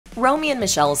Romy and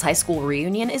Michele's high school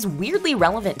reunion is weirdly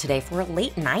relevant today for a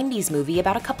late 90s movie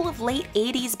about a couple of late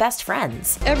 80s best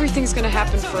friends. Everything's gonna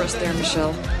happen for us there,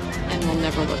 Michelle, and we'll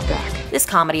never look back. This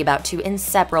comedy about two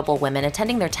inseparable women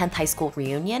attending their 10th high school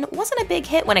reunion wasn't a big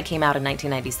hit when it came out in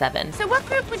 1997. So what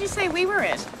group would you say we were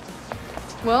in?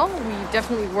 Well, we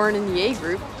definitely weren't in the A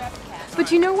group. But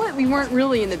you know what? We weren't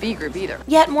really in the B group either.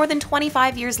 Yet more than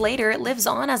 25 years later, it lives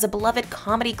on as a beloved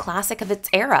comedy classic of its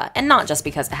era, and not just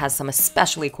because it has some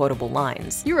especially quotable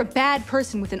lines. You're a bad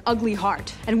person with an ugly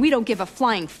heart, and we don't give a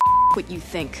flying what you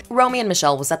think. Romy and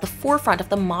Michele was at the forefront of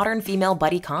the modern female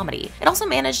buddy comedy. It also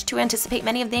managed to anticipate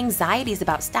many of the anxieties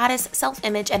about status,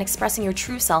 self-image, and expressing your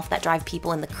true self that drive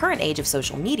people in the current age of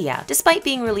social media, despite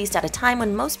being released at a time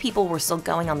when most people were still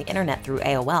going on the internet through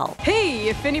AOL. Hey,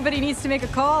 if anybody needs to make a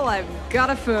call, I've got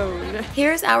a phone.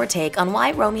 Here's our take on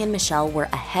why Romy and Michele were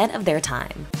ahead of their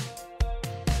time.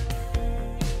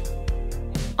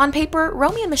 On paper,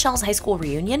 Romy and Michele's high school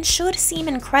reunion should seem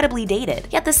incredibly dated,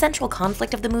 yet the central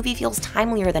conflict of the movie feels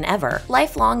timelier than ever.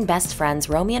 Lifelong best friends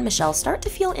Romy and Michele start to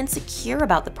feel insecure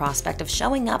about the prospect of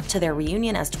showing up to their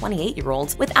reunion as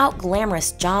 28-year-olds without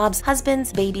glamorous jobs,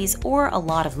 husbands, babies, or a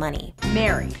lot of money.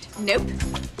 Married? Nope.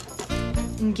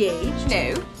 Engaged?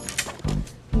 No.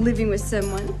 Living with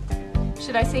someone?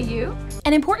 Should I say you?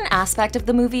 An important aspect of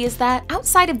the movie is that,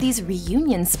 outside of these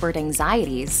reunion-spurred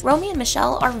anxieties, Romy and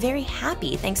Michele are very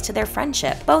happy thanks to their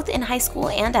friendship, both in high school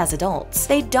and as adults.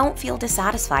 They don't feel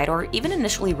dissatisfied or even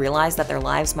initially realize that their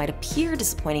lives might appear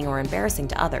disappointing or embarrassing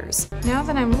to others. Now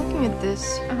that I'm looking at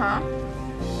this,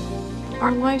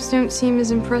 our lives don't seem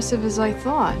as impressive as I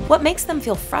thought. What makes them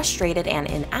feel frustrated and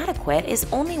inadequate is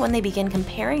only when they begin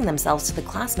comparing themselves to the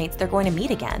classmates they're going to meet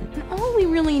again. And all we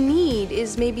really need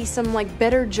is maybe some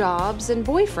better jobs and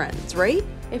boyfriends, right?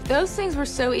 If those things were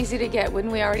so easy to get,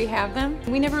 wouldn't we already have them?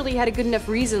 We never really had a good enough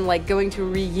reason like going to a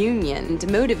reunion to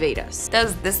motivate us.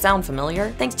 Does this sound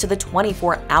familiar? Thanks to the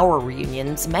 24-hour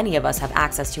reunions many of us have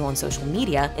access to on social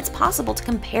media, it's possible to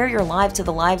compare your lives to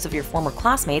the lives of your former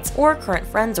classmates or current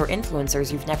friends or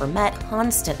influencers you've never met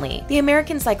constantly. The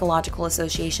American Psychological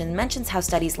Association mentions how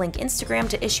studies link Instagram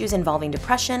to issues involving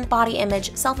depression, body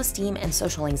image, self-esteem, and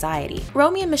social anxiety.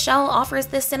 Romy and Michele offers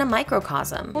this in a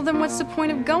microcosm. Well, then what's the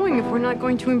point of going if we're not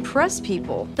going to impress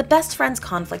people? The best friends'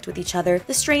 conflict with each other,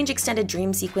 the strange extended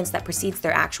dream sequence that precedes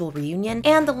their actual reunion,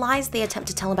 and the lies they attempt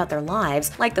to tell about their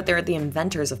lives, like that they're the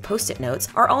inventors of Post-it notes,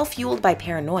 are all fueled by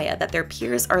paranoia that their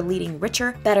peers are leading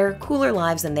richer, better, cooler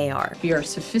lives than they are. We are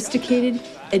sophisticated,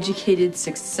 educated,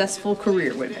 successful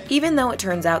career women. Even though it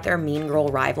turns out their mean girl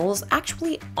rivals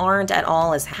actually aren't at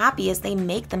all as happy as they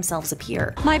make themselves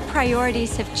appear. My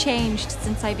priorities have changed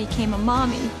since I became a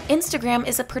mommy. Instagram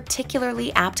is a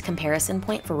particularly apt comparison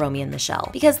point for Romy and Michele,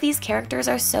 because these characters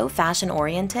are so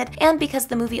fashion-oriented, and because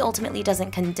the movie ultimately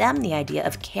doesn't condemn the idea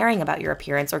of caring about your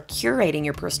appearance or curating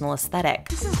your personal aesthetic.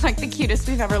 This is like the cutest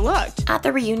we've ever looked. At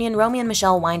the reunion, Romy and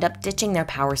Michele wind up ditching their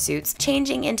power suits,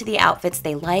 changing into the outfits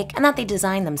they like and that they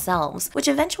design themselves, which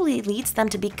eventually leads them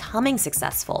to becoming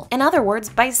successful. In other words,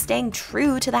 by staying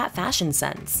true to that fashion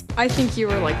sense. I think you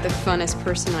are like the funnest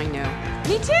person I know.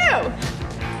 Me too!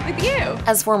 With you!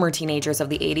 As former teenagers of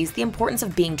the 80s, the importance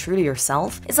of being true to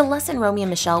yourself is a lesson Romy and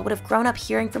Michele would have grown up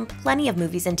hearing from plenty of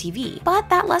movies and TV. But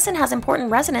that lesson has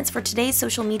important resonance for today's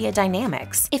social media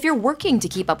dynamics. If you're working to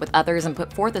keep up with others and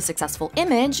put forth a successful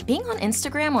image, being on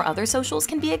Instagram or other socials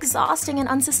can be exhausting and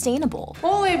unsustainable.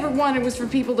 All I ever wanted was for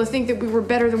people to think that we were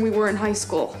better than we were in high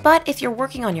school. But if you're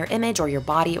working on your image or your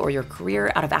body or your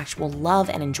career out of actual love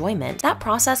and enjoyment, that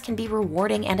process can be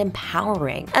rewarding and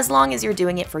empowering, as long as you're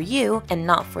doing it for you and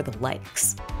not for the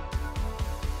likes.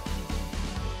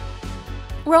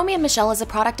 Romy and Michele is a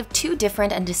product of two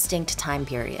different and distinct time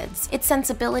periods. Its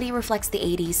sensibility reflects the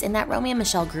 80s in that Romy and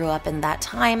Michele grew up in that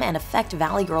time and affect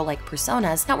Valley Girl-like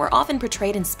personas that were often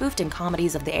portrayed and spoofed in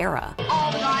comedies of the era.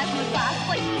 All the guys in the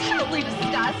class totally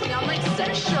disgusting. I'm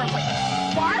so sure.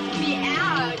 Barf me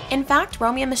out. In fact,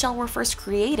 Romy and Michele were first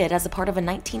created as a part of a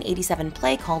 1987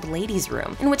 play called Ladies'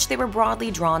 Room, in which they were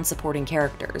broadly drawn supporting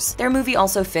characters. Their movie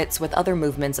also fits with other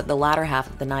movements of the latter half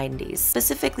of the 90s,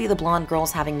 specifically the blonde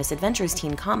girls having misadventures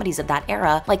teen comedies of that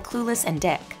era like Clueless and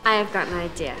Dick. I have got an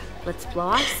idea. Let's blow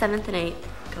off 7th and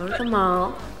 8th, go to the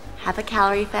mall, have a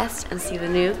calorie fest, and see the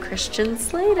new Christian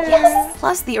Slater. Yes!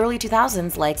 Plus the early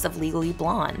 2000s likes of Legally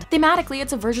Blonde. Thematically,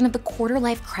 it's a version of the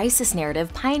quarter-life crisis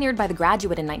narrative pioneered by The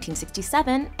Graduate in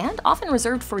 1967 and often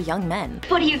reserved for young men.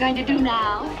 What are you going to do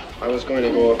now? I was going to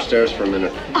go upstairs for a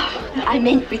minute. Oh, I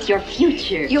meant with your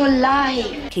future, your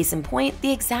life. Case in point,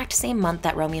 the exact same month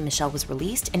that Romy and Michele was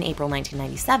released, in April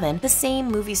 1997, the same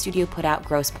movie studio put out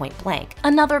Grosse Pointe Blank,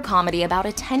 another comedy about a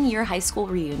 10-year high school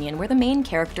reunion where the main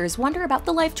characters wonder about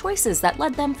the life choices that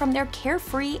led them from their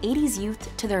carefree 80s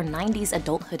youth to their 90s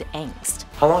adulthood angst.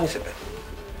 How long has it been?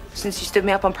 Since you stood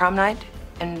me up on prom night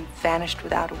and vanished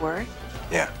without a word?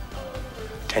 Yeah.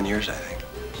 10 years, I think.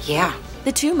 Yeah.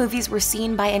 The two movies were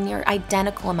seen by a near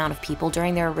identical amount of people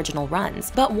during their original runs,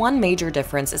 but one major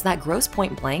difference is that Grosse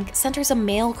Pointe Blank centers a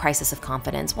male crisis of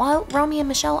confidence, while Romy and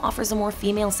Michele offers a more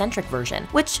female-centric version,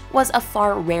 which was a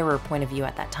far rarer point of view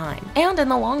at that time. And in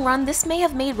the long run, this may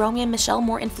have made Romy and Michele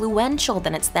more influential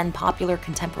than its then popular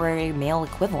contemporary male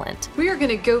equivalent. We are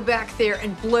gonna go back there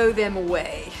and blow them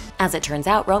away. As it turns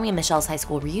out, Romy and Michele's high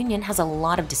school reunion has a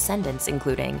lot of descendants,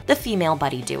 including the female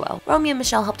buddy duo. Romy and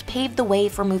Michele helped pave the way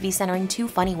for movies centering two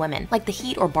funny women, like The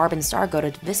Heat or Barb and Star go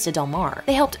to Vista Del Mar.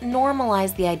 They helped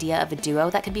normalize the idea of a duo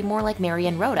that could be more like Mary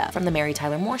and Rhoda from The Mary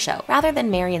Tyler Moore Show, rather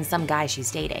than Mary and some guy she's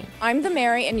dating. I'm the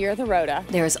Mary and you're the Rhoda.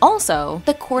 There's also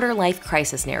the quarter-life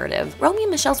crisis narrative. Romy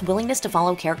and Michelle's willingness to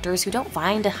follow characters who don't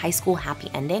find a high school happy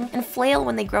ending and flail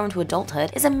when they grow into adulthood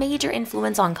is a major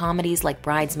influence on comedies like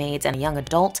Bridesmaids and A Young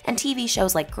Adult, and TV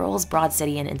shows like Girls, Broad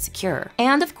City, and Insecure.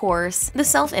 And of course, the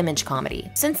self-image comedy.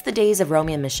 Since the days of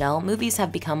Romy and Michele, movies have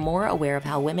become more aware of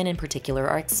how women in particular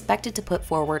are expected to put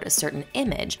forward a certain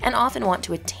image, and often want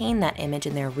to attain that image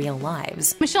in their real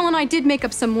lives. Michelle and I did make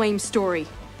up some lame story.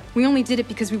 We only did it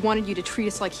because we wanted you to treat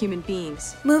us like human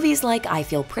beings. Movies like I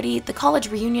Feel Pretty, the college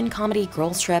reunion comedy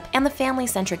Girls Trip, and the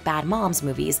family-centric Bad Moms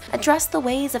movies address the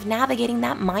ways of navigating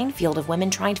that minefield of women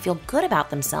trying to feel good about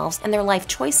themselves and their life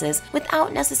choices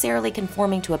without necessarily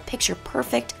conforming to a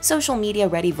picture-perfect, social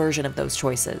media-ready version of those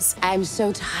choices. I'm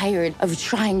so tired of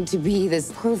trying to be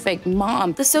this perfect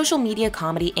mom. The social media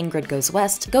comedy Ingrid Goes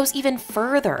West goes even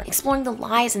further, exploring the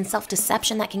lies and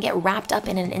self-deception that can get wrapped up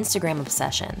in an Instagram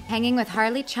obsession. Hanging with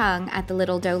Harley at the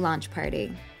Little Doe launch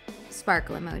party.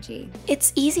 Sparkle emoji.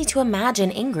 It's easy to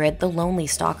imagine Ingrid, the lonely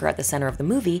stalker at the center of the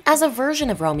movie, as a version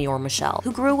of Romy or Michele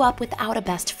who grew up without a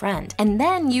best friend and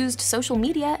then used social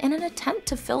media in an attempt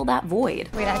to fill that void.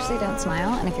 Wait, actually don't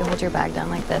smile, and if you hold your bag down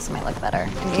like this, it might look better.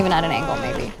 And even at an angle,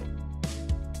 maybe.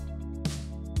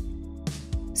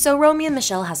 So Romy and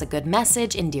Michele has a good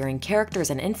message, endearing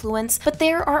characters, and influence, but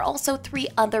there are also three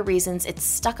other reasons it's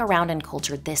stuck around in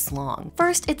culture this long.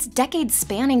 First, its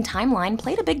decade-spanning timeline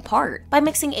played a big part. By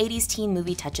mixing 80s teen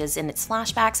movie touches in its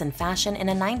flashbacks and fashion in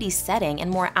a 90s setting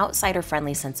and more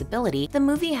outsider-friendly sensibility, the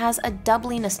movie has a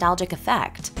doubly nostalgic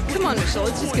effect. Come on, Michelle,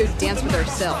 let's just go dance with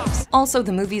ourselves. Also,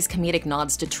 the movie's comedic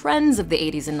nods to trends of the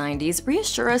 80s and 90s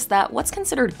reassure us that what's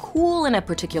considered cool in a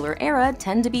particular era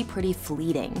tend to be pretty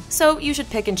fleeting. So you should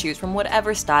pick and choose from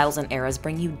whatever styles and eras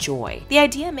bring you joy. The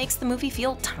idea makes the movie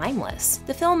feel timeless.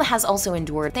 The film has also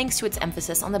endured thanks to its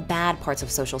emphasis on the bad parts of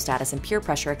social status and peer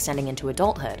pressure extending into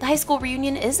adulthood. The high school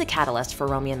reunion is a catalyst for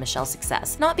Romy and Michele's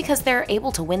success, not because they're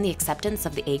able to win the acceptance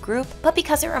of the A group, but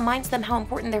because it reminds them how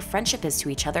important their friendship is to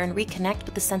each other and reconnect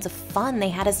with the sense of fun they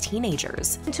had as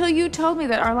teenagers. Until you told me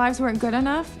that our lives weren't good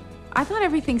enough, I thought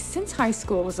everything since high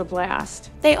school was a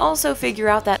blast. They also figure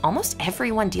out that almost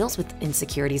everyone deals with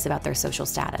insecurities about their social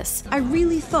status. I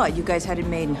really thought you guys had it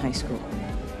made in high school.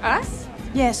 Us?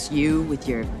 Yes, you with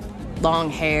your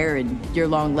long hair and your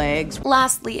long legs.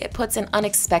 Lastly, it puts an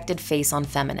unexpected face on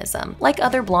feminism. Like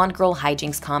other blonde girl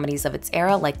hijinks comedies of its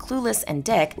era like Clueless and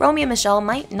Dick, Romy and Michele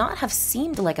might not have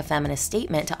seemed like a feminist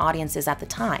statement to audiences at the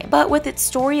time. But with its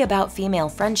story about female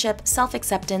friendship,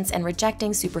 self-acceptance, and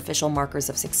rejecting superficial markers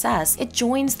of success, it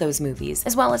joins those movies,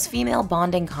 as well as female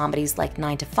bonding comedies like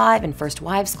 9 to 5 and First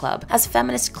Wives Club, as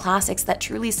feminist classics that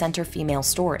truly center female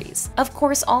stories. Of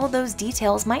course, all of those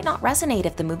details might not resonate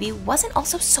if the movie wasn't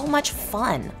also so much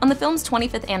fun. On the film's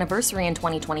 25th anniversary in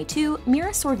 2022,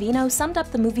 Mira Sorvino summed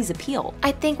up the movie's appeal.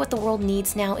 I think what the world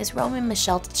needs now is Romy and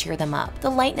Michele to cheer them up. The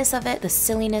lightness of it, the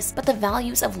silliness, but the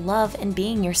values of love and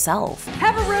being yourself.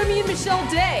 Have a Romy and Michele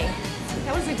day.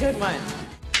 That was a good one.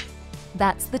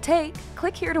 That's The Take.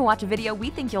 Click here to watch a video we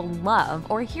think you'll love,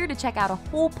 or here to check out a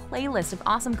whole playlist of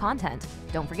awesome content.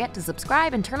 Don't forget to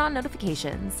subscribe and turn on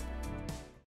notifications.